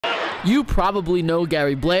You probably know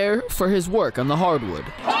Gary Blair for his work on the hardwood.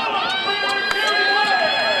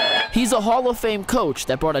 He's a Hall of Fame coach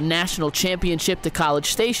that brought a national championship to College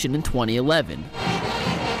Station in 2011.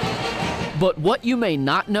 But what you may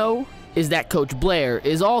not know is that Coach Blair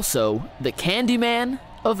is also the Candyman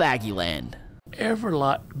of Aggieland.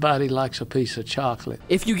 Everybody likes a piece of chocolate.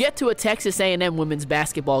 If you get to a Texas A&M women's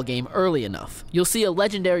basketball game early enough, you'll see a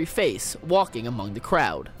legendary face walking among the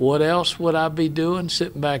crowd. What else would I be doing?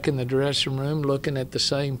 Sitting back in the dressing room looking at the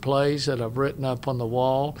same plays that I've written up on the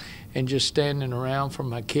wall and just standing around for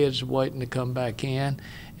my kids waiting to come back in.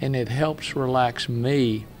 And it helps relax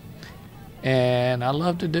me, and I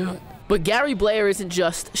love to do it. But Gary Blair isn't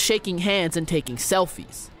just shaking hands and taking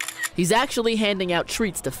selfies. He's actually handing out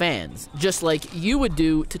treats to fans, just like you would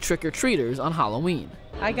do to trick-or-treaters on Halloween.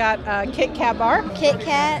 I got a Kit Kat bar. Kit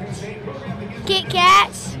Kats. Kit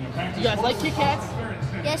Kats. You guys like Kit Kats?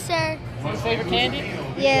 Yes, sir. Your favorite candy?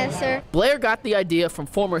 Yes, sir. Blair got the idea from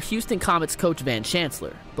former Houston Comets coach Van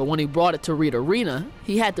Chancellor, but when he brought it to Reed Arena,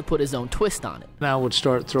 he had to put his own twist on it. And I would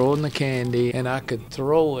start throwing the candy, and I could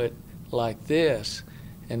throw it like this,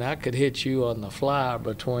 and I could hit you on the fly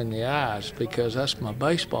between the eyes because that's my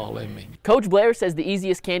baseball in me. Coach Blair says the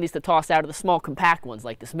easiest candies to toss out are the small compact ones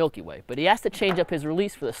like this Milky Way, but he has to change up his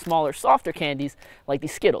release for the smaller, softer candies like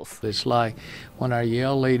these Skittles. It's like when our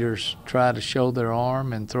yell leaders try to show their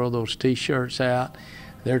arm and throw those T-shirts out,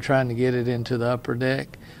 they're trying to get it into the upper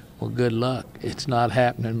deck. Well, good luck. It's not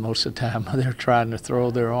happening most of the time. They're trying to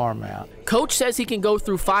throw their arm out. Coach says he can go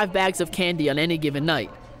through 5 bags of candy on any given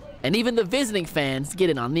night. And even the visiting fans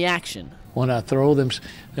get in on the action. When I throw them,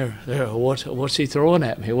 what's he throwing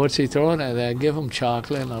at me? What's he throwing at me? I give them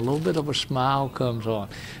chocolate, and a little bit of a smile comes on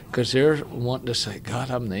because they're wanting to say,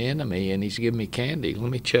 God, I'm the enemy, and he's giving me candy.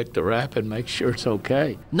 Let me check the wrap and make sure it's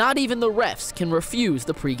okay. Not even the refs can refuse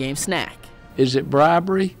the pregame snack. Is it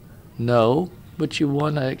bribery? No, but you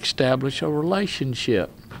want to establish a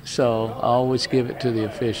relationship. So I always give it to the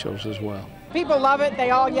officials as well. People love it.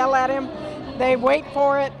 They all yell at him. They wait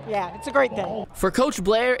for it. Yeah, it's a great thing. For Coach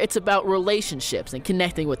Blair, it's about relationships and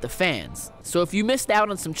connecting with the fans. So if you missed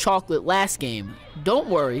out on some chocolate last game, don't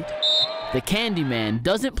worry. The Candyman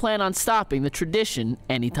doesn't plan on stopping the tradition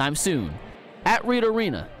anytime soon. At Reed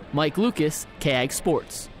Arena, Mike Lucas, KAG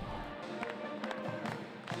Sports.